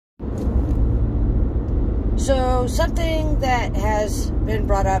So something that has been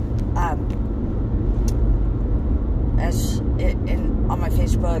brought up on my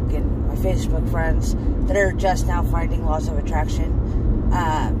Facebook and my Facebook friends that are just now finding laws of attraction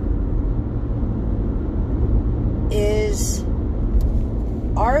is,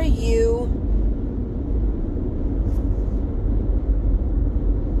 are you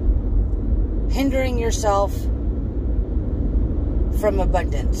hindering yourself from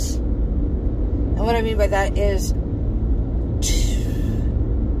abundance? And what I mean by that is,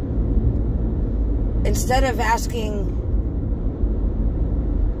 instead of asking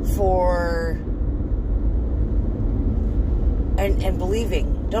for and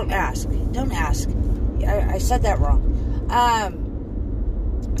believing, don't ask. I said that wrong.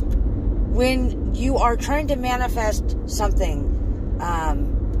 When you are trying to manifest something,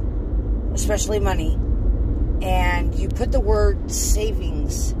 especially money, and you put the word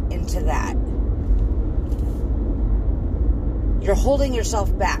savings into that, you're holding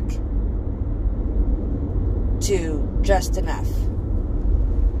yourself back to just enough.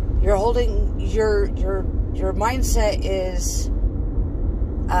 You're holding your mindset is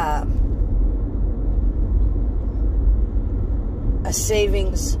a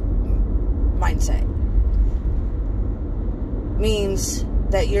savings mindset. Means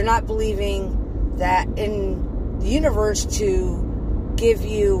that you're not believing that in the universe to give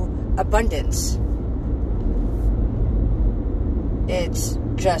you abundance, it's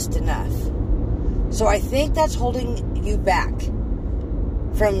just enough. So I think that's holding you back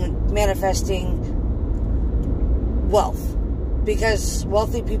from manifesting wealth, because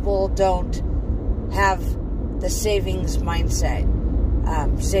wealthy people don't have the savings mindset.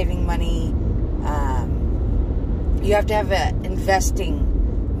 Saving money, you have to have an investing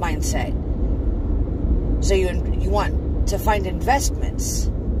mindset. So you want to find investments.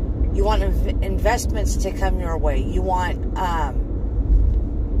 You want investments to come your way. You want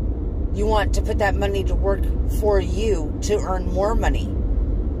to put that money to work for you to earn more money.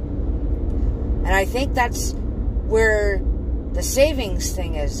 And I think that's where the savings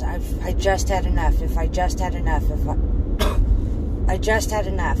thing is. I just had enough. If I just had enough. I just had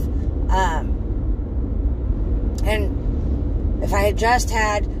enough. And if I had just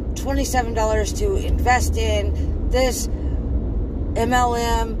had $27 to invest in this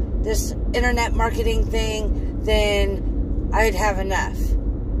MLM, this internet marketing thing, then I'd have enough.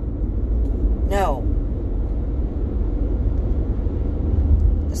 No.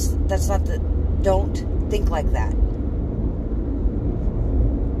 That's not the... Don't think like that.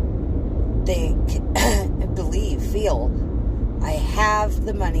 Think, believe, feel. I have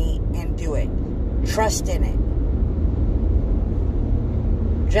the money and do it. Trust in it.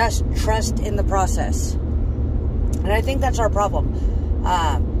 Just trust in the process. And I think that's our problem.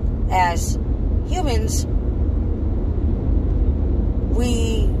 As humans,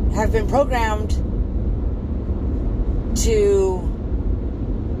 we have been programmed to,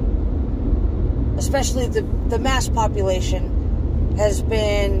 especially the mass population, has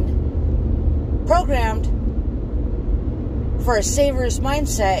been programmed for a saver's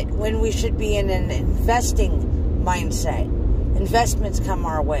mindset when we should be in an investing mindset. Investments come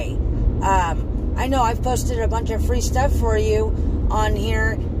our way. I know I've posted a bunch of free stuff for you on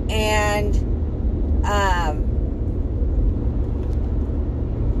here, and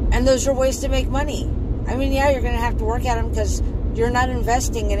those are ways to make money. I mean, yeah, you're going to have to work at them because you're not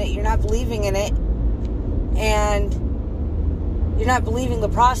investing in it, you're not believing in it, and you're not believing the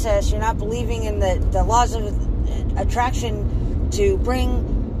process, you're not believing in the laws of attraction to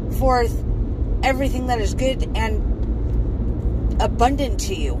bring forth everything that is good and abundant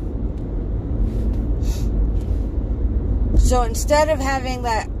to you. So instead of having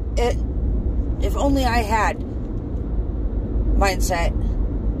that if only I had mindset,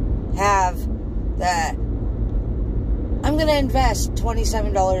 have that I'm going to invest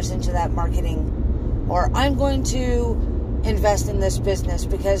 $27 into that marketing, or I'm going to invest in this business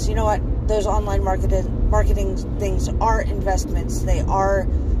because you know what, those online marketing things are investments. They are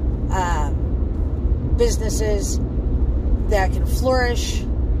businesses that can flourish.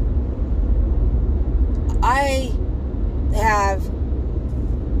 I have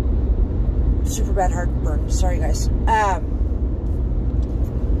super bad heartburn. Sorry, guys.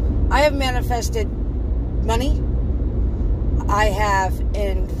 I have manifested money. I have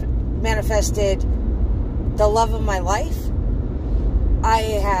manifested the love of my life. I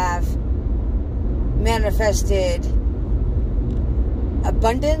have manifested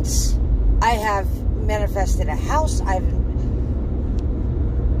abundance. I have manifested a house. I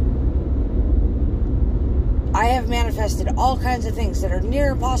have manifested all kinds of things that are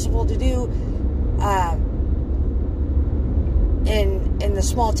near impossible to do in the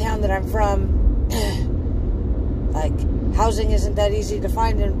small town that I'm from, like, housing isn't that easy to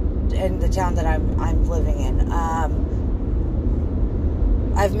find in the town that I'm living in.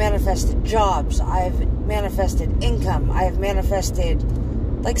 I've manifested jobs. I've manifested income. I have manifested,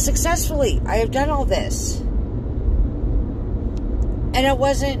 like, successfully. I have done all this. And it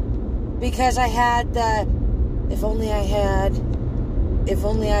wasn't because I had the if only I had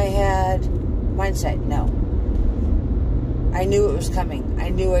mindset. No. I knew it was coming. I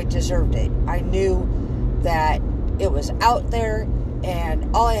knew I deserved it. I knew that it was out there,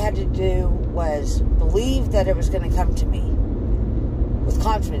 and all I had to do was believe that it was going to come to me with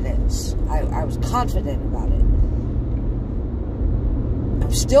confidence. I was confident about it.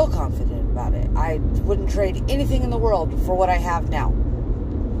 I'm still confident about it. I wouldn't trade anything in the world for what I have now.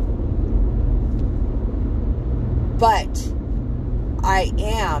 But I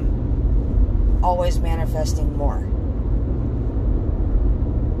am always manifesting more.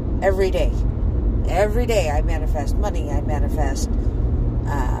 Every day. Every day I manifest money. I manifest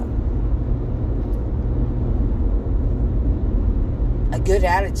a good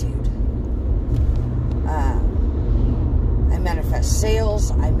attitude. I manifest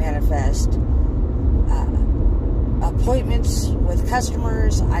sales. I manifest appointments with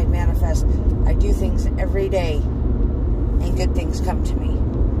customers. I do things every day, and good things come to me.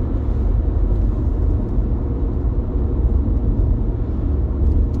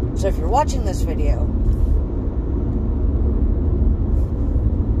 So if you're watching this video,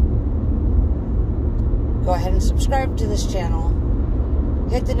 go ahead and subscribe to this channel.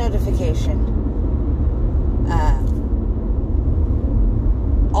 Hit the notification.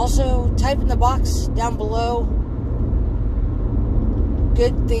 Also, type in the box down below,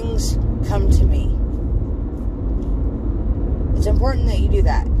 good things come to me. It's important that you do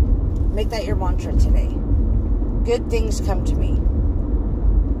that. Make that your mantra today. Good things come to me.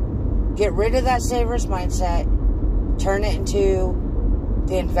 Get rid of that saver's mindset. Turn it into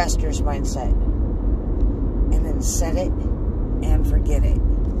the investor's mindset. And then set it and forget it.